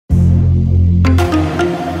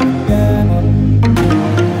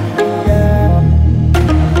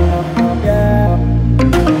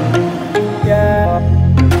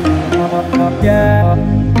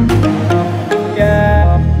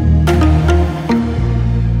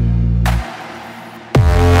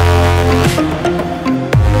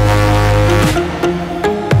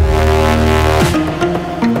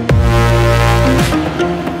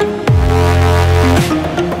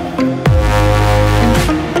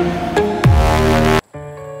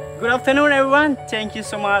afternoon everyone, thank you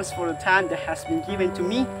so much for the time that has been given to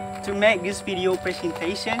me to make this video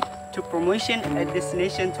presentation to promotion a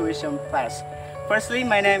destination tourism place. Firstly,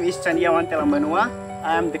 my name is Chandiawan Telambanua.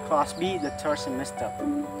 I am the class B, the third semester.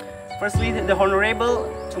 Firstly, the honorable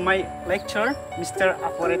to my lecturer, Mr.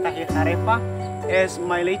 Afulu is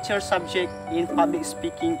my lecture subject in public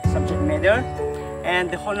speaking subject matter, and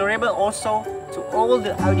the honorable also to all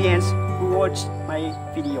the audience who watched my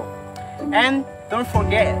video. And don't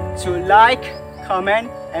forget to like, comment,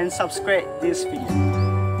 and subscribe this video.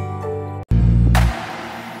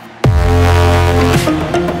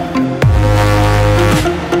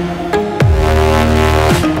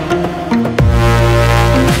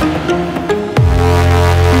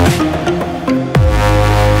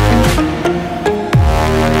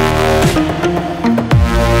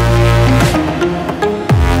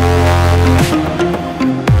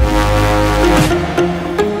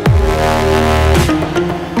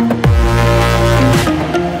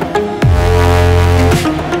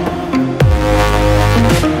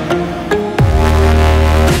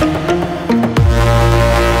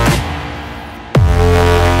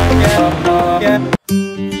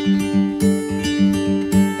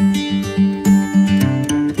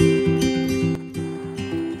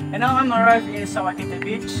 And now I'm arrived in Sawakete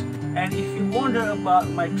beach, and if you wonder about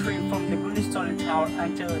my trip from the Golden Stone Tower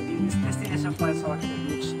until this destination point Sawakete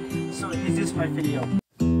beach, so this is my video.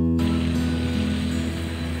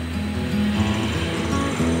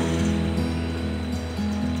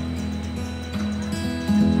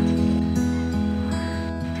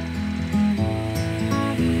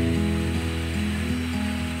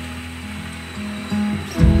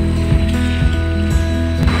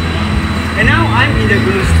 And now I'm in the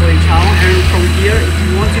Golden Stone Town, and from here, if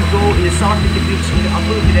you want to go in the Sawakete beach in the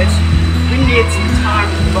Afulu village, we need time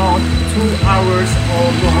about 2 hours or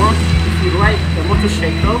more if you ride the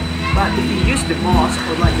motorcycle. But if you use the bus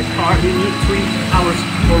or like the car, you need 3 hours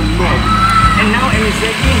or more. And now I'm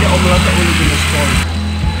exactly in the Omolata Village Store.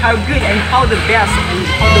 How good and how the best and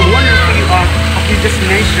how the wonderful you are of your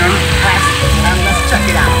destination. Let's check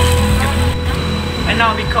it out. And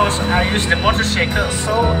now because I use the motorcycle,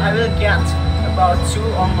 so I will get about 2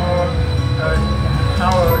 or more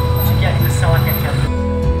hours to get in the Sawakete.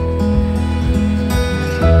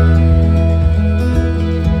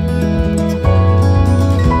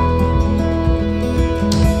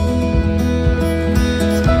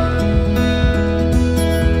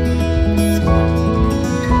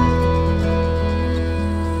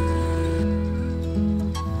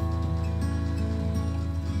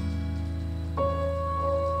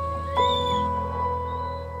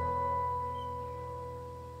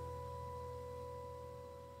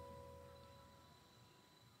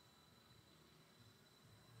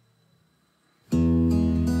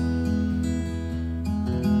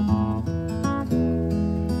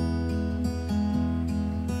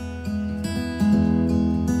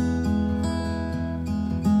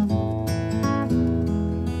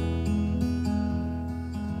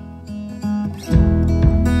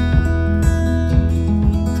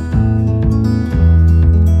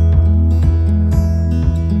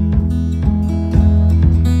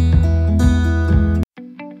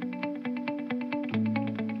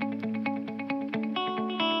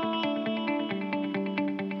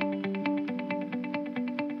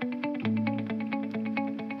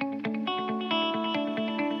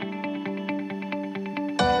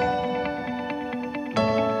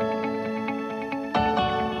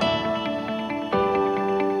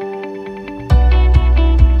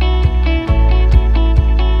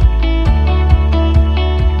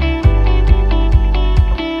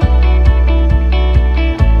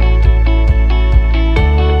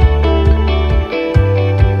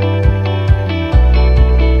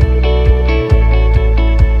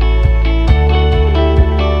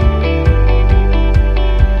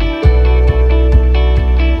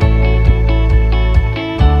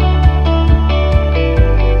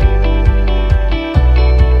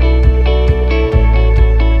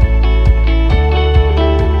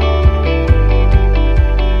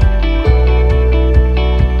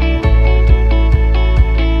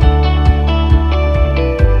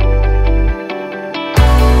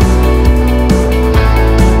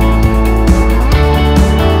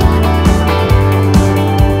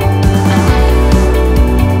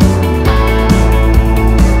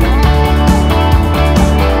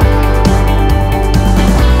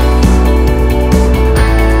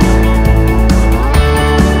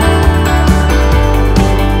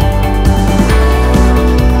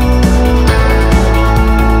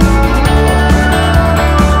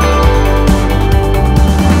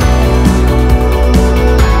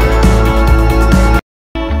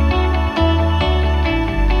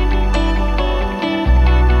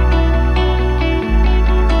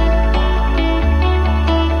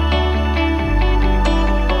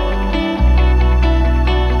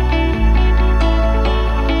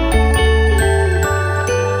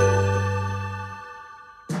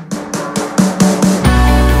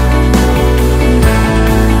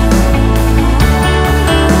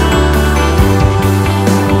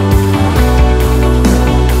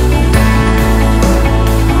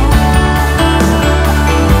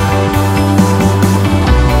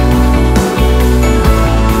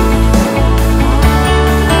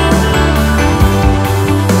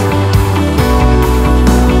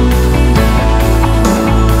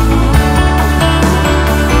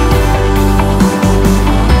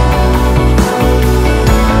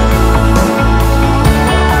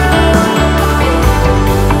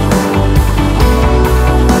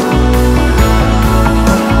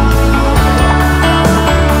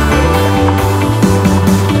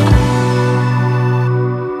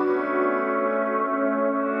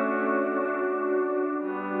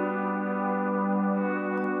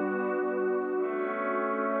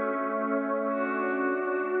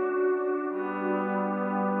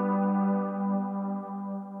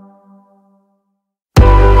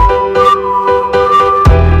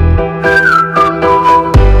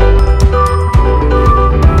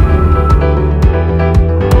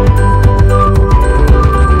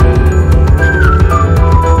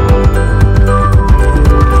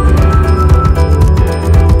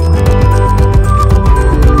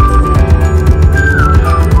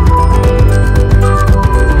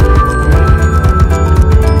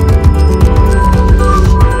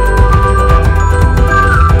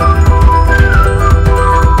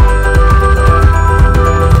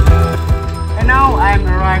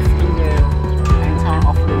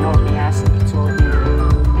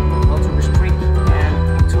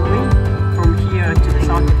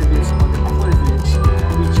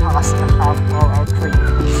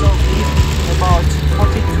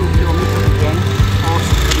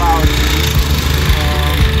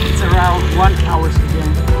 1 hour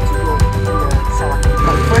again to go to the Sawakete.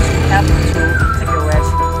 But first we have to take a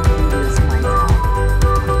rest in this mine town.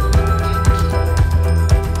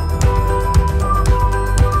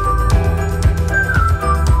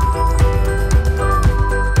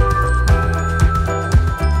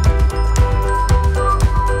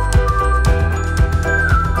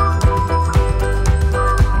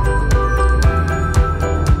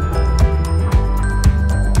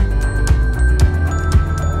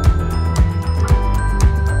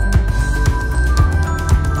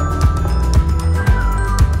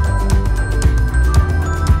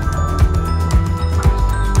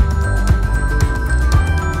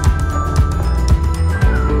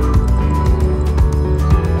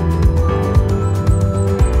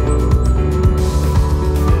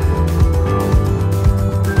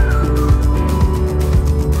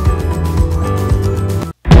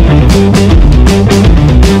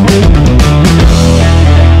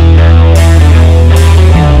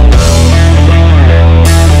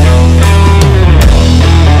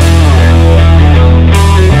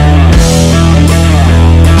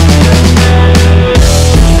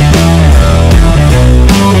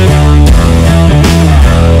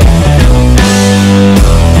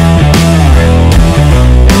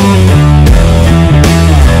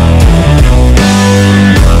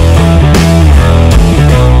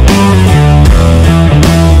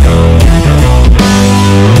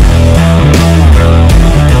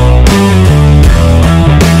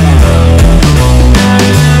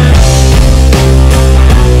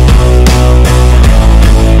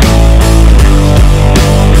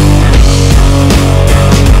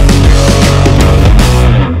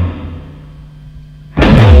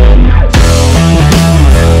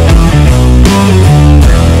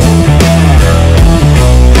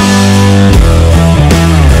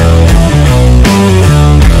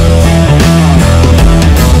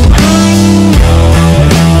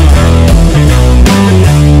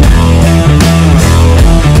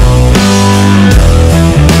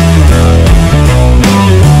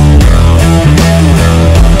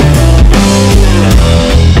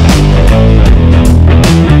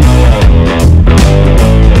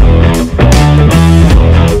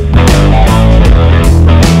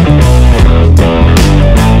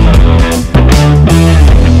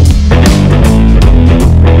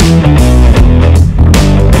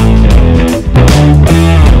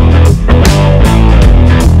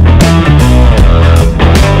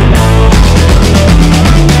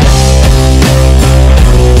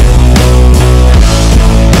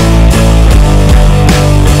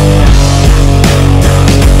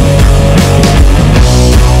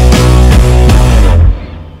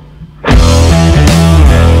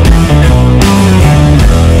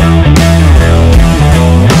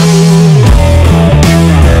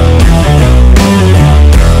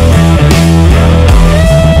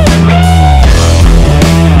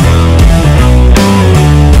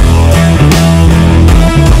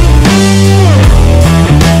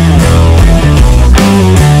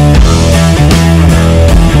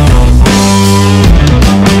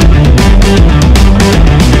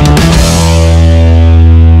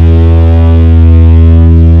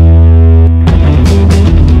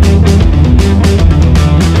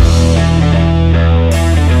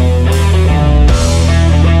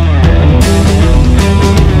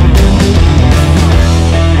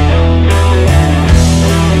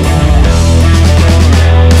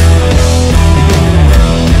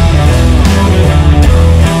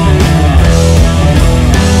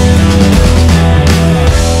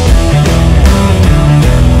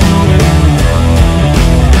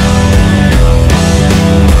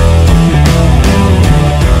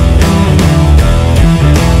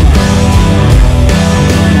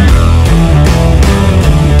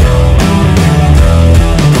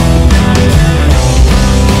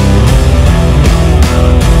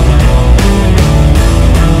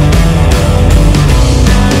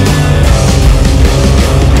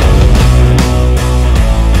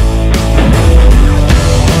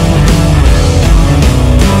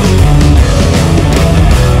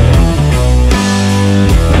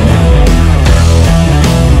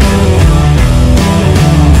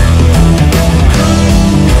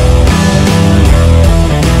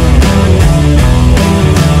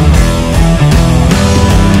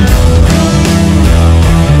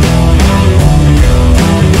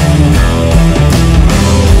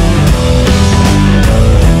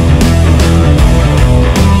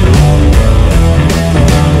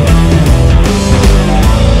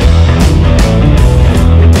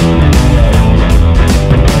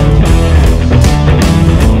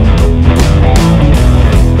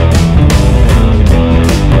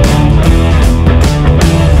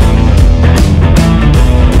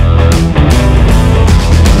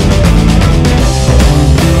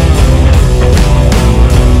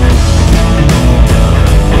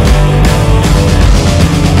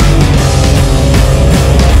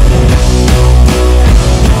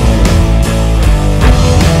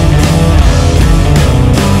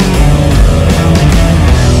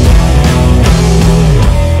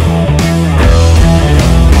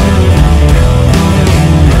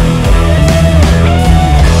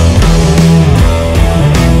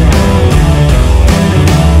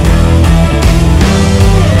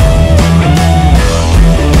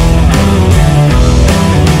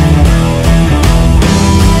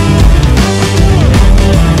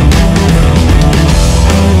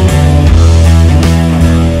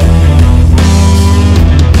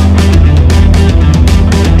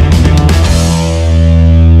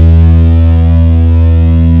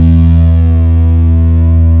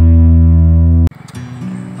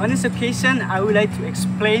 this occasion, I would like to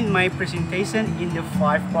explain my presentation in the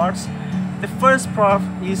 5 parts. The first part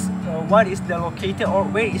is what is the located or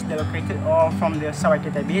where is the located or from the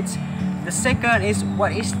Sawakete beach. The second is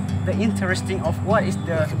what is the interesting of what is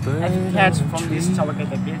the advantage from this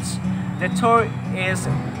Sawakete beach. The third is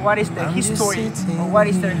what is the history or what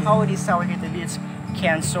is the how this Sawakete beach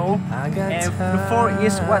can show. And the fourth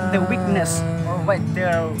is what the weakness or what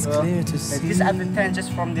the disadvantages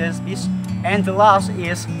from this beach. And the last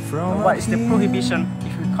is what is the prohibition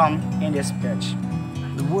if you come in this beach.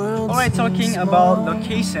 Alright, talking about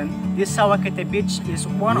location, this Sawakete beach is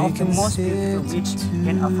one of the most beautiful beaches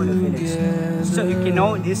in Afulu village. So you can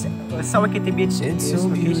know this Sawakete beach is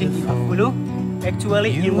located in Afulu,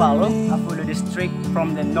 actually in Walo, Afulu district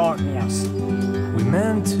from the North Nias.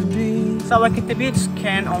 Sawakete beach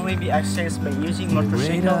can only be accessed by using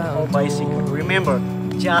motorcycle or bicycle. Remember,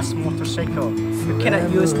 just motorcycle. You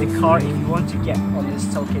cannot use the car if you want to get on this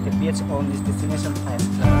Sawakete beach or on this destination place,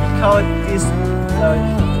 because this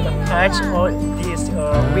patch or this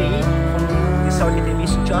way from the Sawakete beach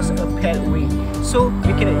is just a paved way. So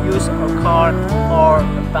you cannot use a car or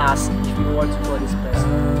a bus if you want to go this place.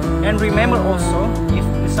 And remember also, if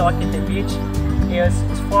the Sawakete beach is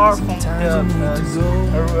far from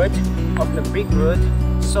the road of the big road,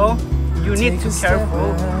 so you need to be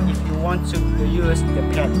careful if you want to use the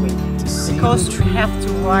pathway, because you have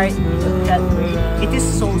to ride the pathway. It is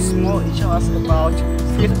so small, it's just about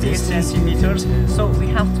 50 centimeters, so we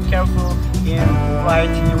have to be careful in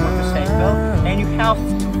ride your motorcycle, and you have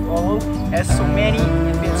to follow as so many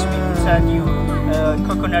in between inside you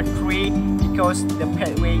coconut tree, because the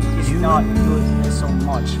pathway is not good so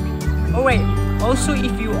much. Alright, also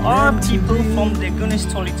if you are people from the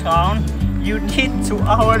Gunistoli town, you need 2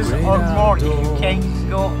 hours or more if you can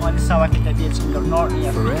go on the Sawakete beach in the north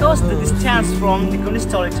here, because the distance from the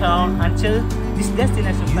Gunistoli town until this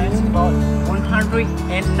destination place is about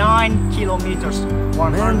 109 kilometers.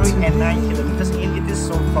 109 kilometers, and it is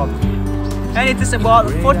so far. And it is about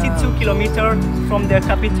 42 kilometers from the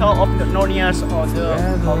capital of the Nias or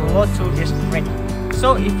the Walo district.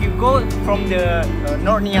 So if you go from the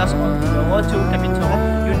Nias or the Walo capital,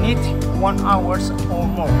 you need 1 hour or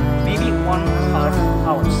more, maybe 1.5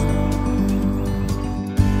 hours.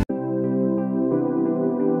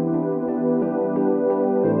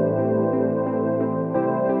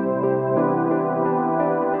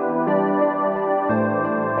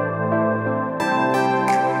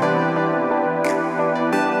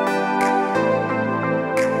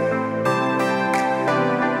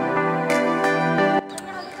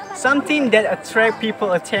 Something that attracts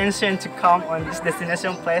people's attention to come on this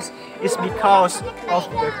destination place is because of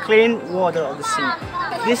the clean water of the sea.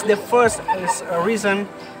 This is the first reason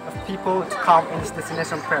of people to come in this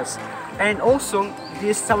destination place. And also,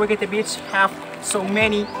 this Sawakete beach have so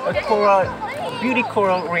many beauty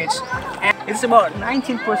coral reefs. And it's about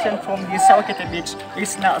 19% from the Sawakete beach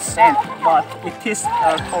is not sand, but it is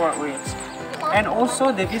coral reefs. And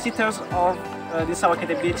also, the visitors of the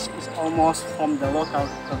Sawakete beach is almost from the local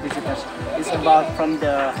visitors. It's about from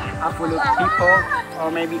the Afulu people, or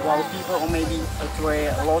maybe Walo people, or maybe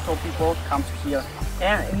a lot of people come to here.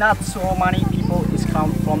 And not so many people is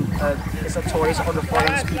come from as a tourist or the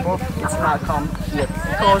foreign people. It's not come here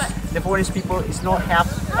because the foreign people is not have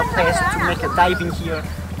a place to make a diving here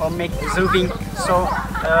or make a zooming. So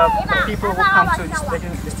the people who come to this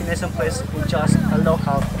destination place is just a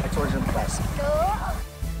local tourism place.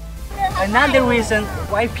 Another reason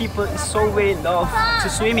why people is so very love to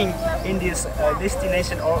swimming in this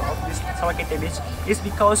destination or of this Sawakete beach is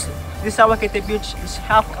because this Sawakete beach is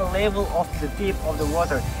half a level of the depth of the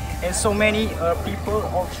water, and so many people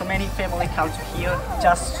or so many family come to here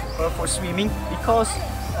just for swimming, because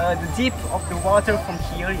the depth of the water from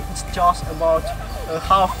here is just about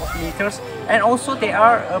half of meters, and also there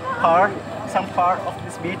are some part of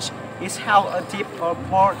this beach is have a depth of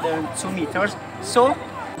more than 2 meters. So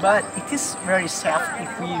but it is very safe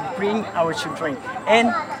if we bring our children, and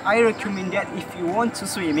I recommend that if you want to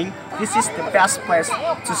swimming, this is the best place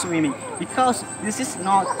to swimming, because this is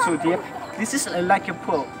not too deep. This is like a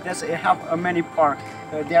pool. There's have many parts.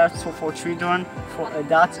 There are for children, for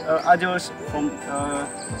adults, adults, from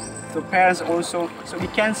the parents also. So we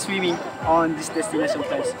can swimming on this destination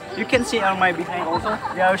place. You can see on my behind also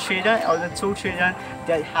there are children, or the 2 children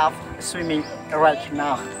that have swimming right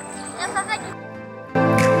now.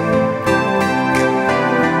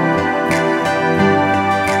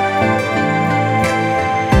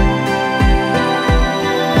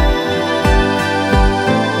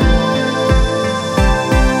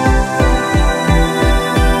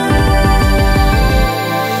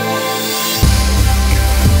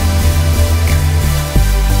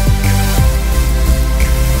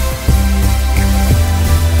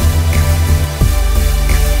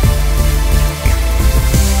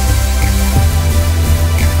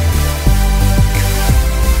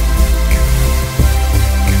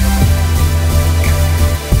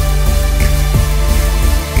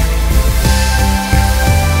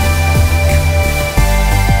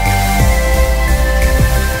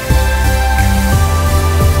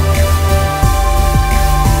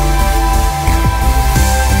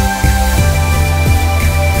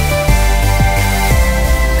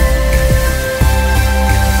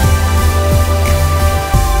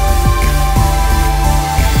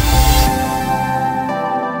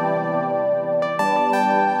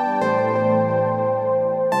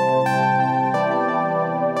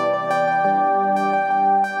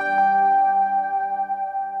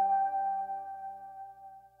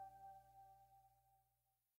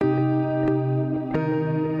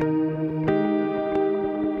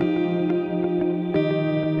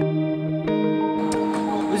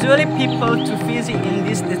 Usually people to visit in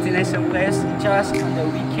this destination place just on the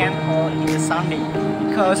weekend or in the Sunday,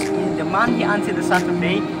 because in the Monday until the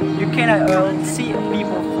Saturday you cannot see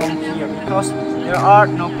people from here because there are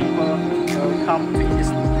no people come to this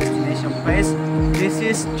destination place. This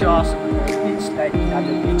is just a beach like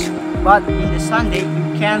another beach, but in the Sunday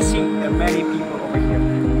you can see many people over here.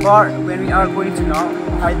 But when we are going to now,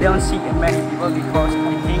 I don't see many people because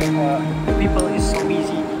I think the people is so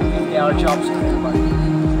busy in their jobs.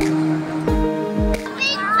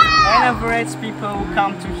 On average, people who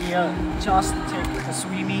come to here just take a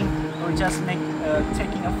swimming or just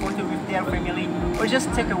taking a photo with their family or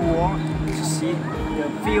just take a walk to see the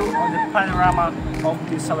view or the panorama of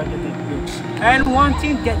the Sawakete beach. And one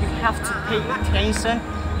thing that you have to pay attention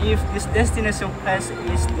if this destination place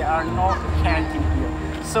is there are no canteen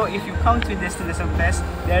here. So if you come to destination place,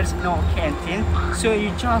 there's no canteen. So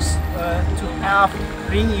you just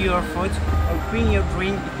bring your food or bring your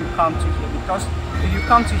drink if you come to here, because if you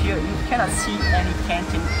come to here, you cannot see any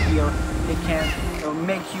canteen here. They can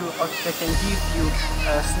make you or they can give you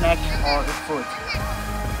a snack or a food.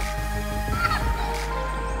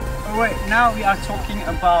 Alright, now we are talking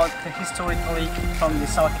about the historically from the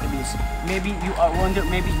Sawakete beach. Maybe you are wondering,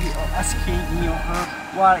 maybe you are asking me or her,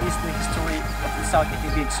 what is the history of the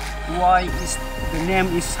Sawakete beach? Why is the name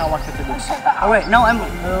is Sawakete beach? Alright, now I'm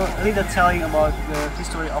a little telling about the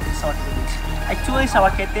history of the Sawakete beach. Actually,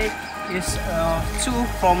 Sawakete is two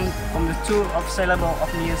from the two of syllable of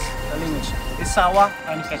Nias language. Is Sawa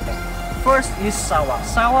and Kete. First is Sawa.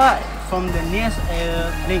 Sawa from the Nias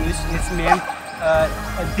language is mean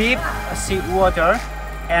a deep sea water,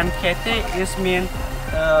 and Kete is mean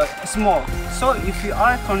small. So if you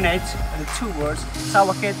are connect the two words,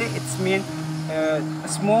 Sawakete it's mean a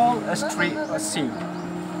small street or sea.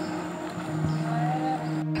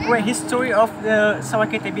 The history of the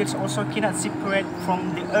Sawakete beach also cannot separate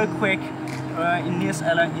from the earthquake in Nias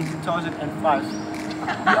Island in 2005.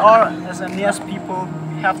 We are, as a Nias people,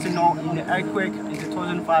 we have to know in the earthquake in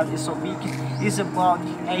 2005 is so big. It's about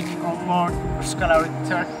 8 or more per square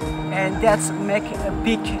meter, and that's make a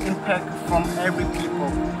big impact from every people,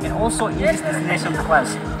 and also in this destination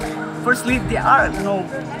place. Firstly, there are no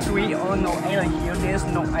tree or no island here. There's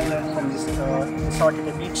no island from this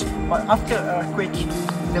Sawakete beach. But after earthquake,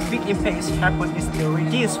 the big impact is happened is the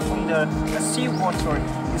release from the sea water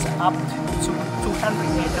is up to 200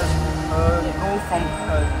 meters. Go from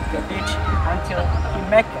the beach until we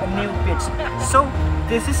make a new beach. So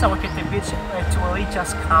this is Sawakete beach actually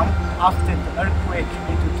just come after the earthquake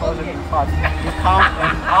in 2005. We come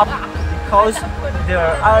and up because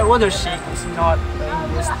our watershed is not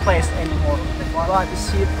in this place anymore, but the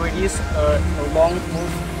sea released a long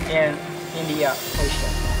move in India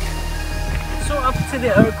Ocean. So after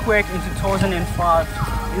the earthquake in 2005,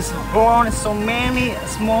 is born so many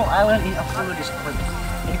small islands in Afulu district,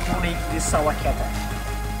 including the Sawakete.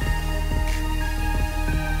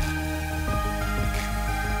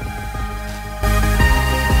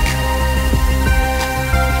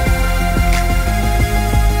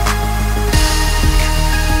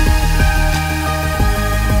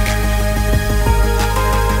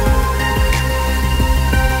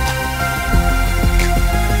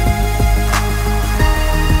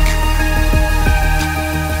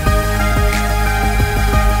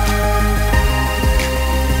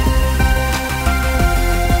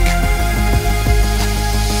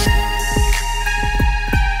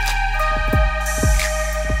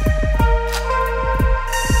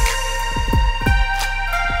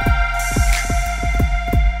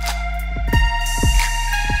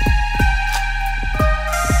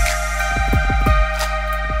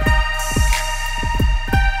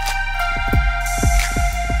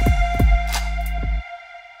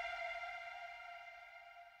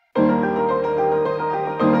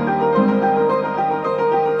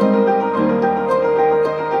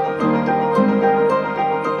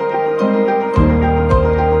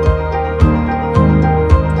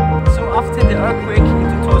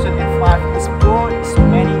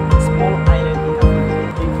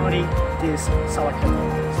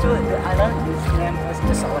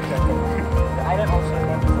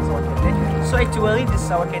 So actually this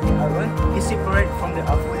Sawakete Island is separate from the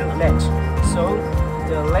Afulu ledge. So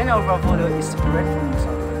the land of Afulu is separate from the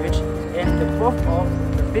Sawakete beach, and the both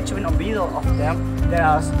of the between the middle of them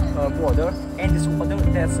there is water, and this water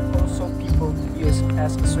that's also people use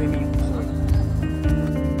as a swimming pool.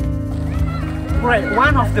 Right,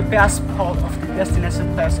 one of the best part of the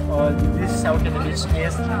destination place on this Sawakete beach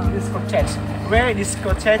is this cottage, where this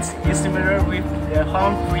cottage is similar with the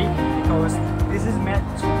palm tree, because this is meant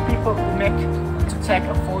to people who make to take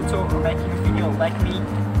a photo or make a video like me,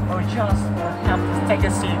 or just have to take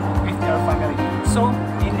a seat with their family. So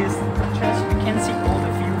in this church you can see all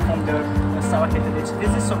the view from the Sawakete beach.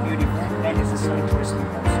 This is so beautiful and this is so interesting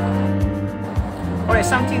also. Alright,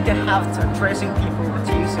 something that have the dressing people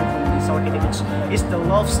attention from the Sawakete beach is the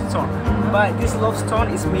love stone. But this love stone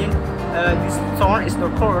is this stone is the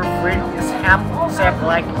color red is half shaped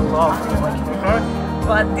like a love, like a heart.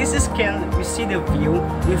 But this is we see the view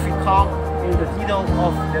if we come in the middle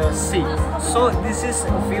of the sea. So this is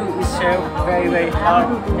a view is very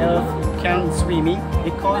hard if you can swimming,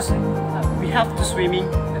 because we have to swimming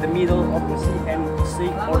in the middle of the sea and see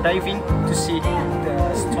or diving to see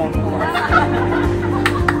the stone.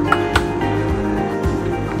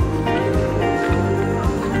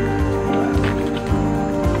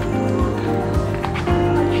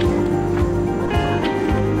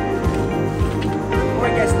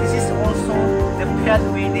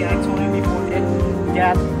 Pathway that I told you before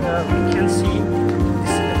that we can see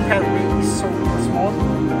this pathway is so small.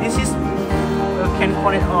 This is can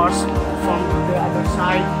connect us from the other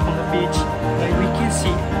side from the beach, and we can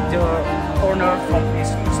see the corner from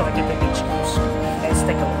this Sawakete beach. Let's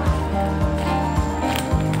take a look.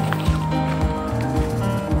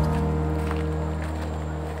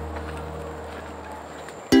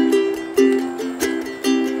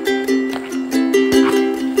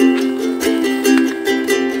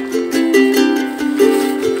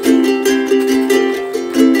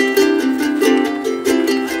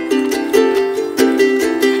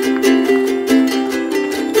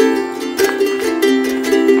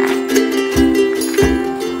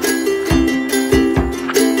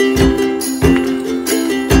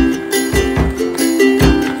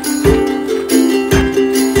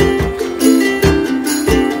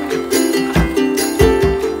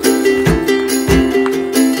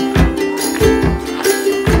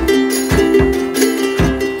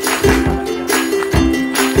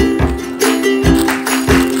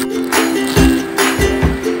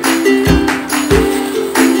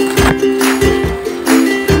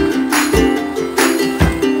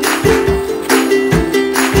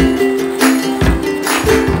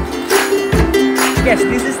 Yes,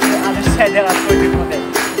 this is the other side that I told you for that.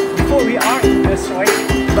 Before we are in the soil,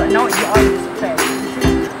 but now you are in this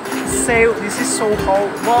place. So this is so how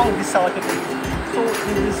long this Sawakete. So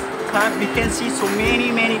in this time we can see so many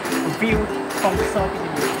views from the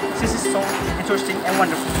Sawakete. This is so interesting and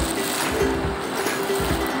wonderful.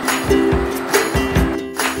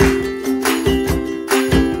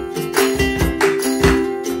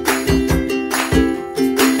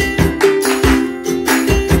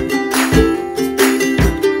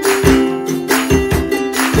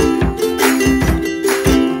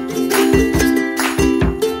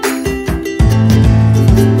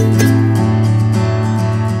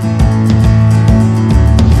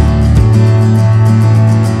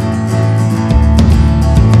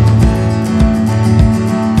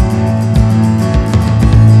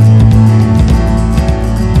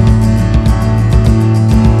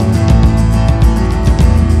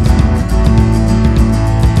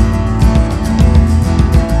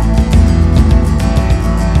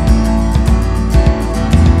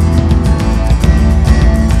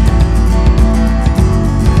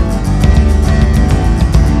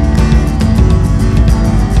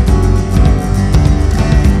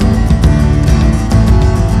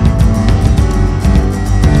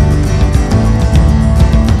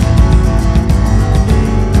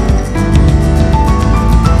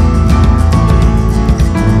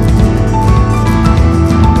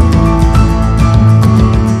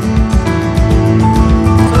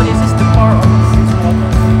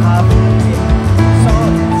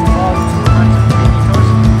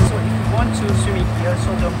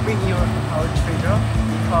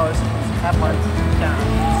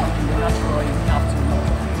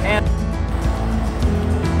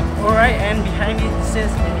 Alright, and behind me this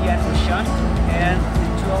is Indian Ocean, and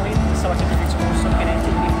usually the Sawakete beach also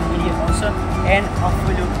connected with India also, and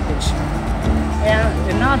Afulu beach. And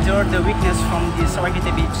another the weakness from the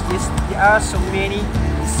Sawakete beach is there are so many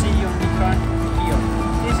sea unicorn here.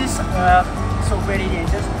 This is so very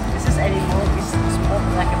dangerous. This is animal is small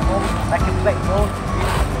like a ball, like a black ball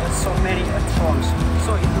with so many thorns.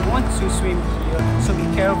 So if you want to swim here, so be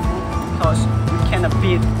careful because you cannot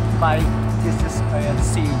beat by this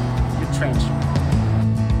sea you trench.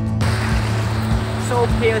 So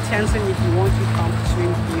pay attention if you want to come to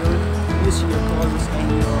swim here. Use your clothes and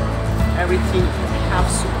your everything. Have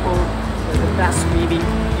support the best swimming.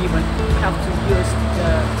 Even have to use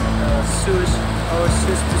the shoes or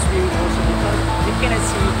shoes to swim also, because you cannot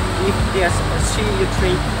see if there's a sea you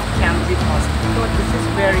drink can beat us. So this is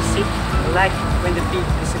very safe, like when the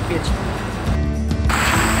beach is a beach.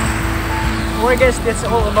 Alright guys, that's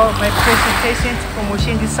all about my presentation to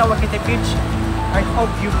promotion this Sawakete beach. I hope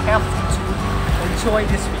you have to enjoy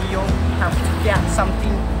this video, have to get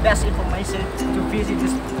something best information to visit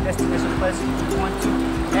this destination place if you want to,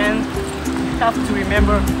 and you have to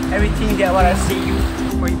remember everything that what I say you: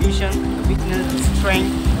 prohibition, weakness,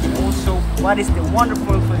 strength, and also what is the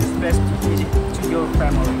wonderful for this place to visit to your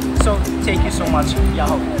family. So thank you so much.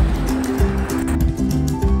 Yahoo!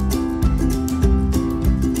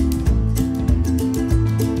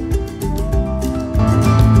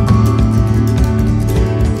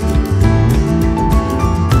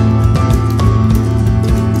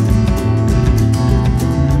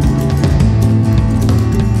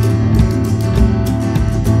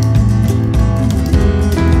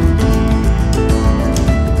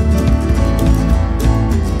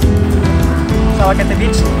 Sawakete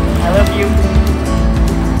Beach, I love you.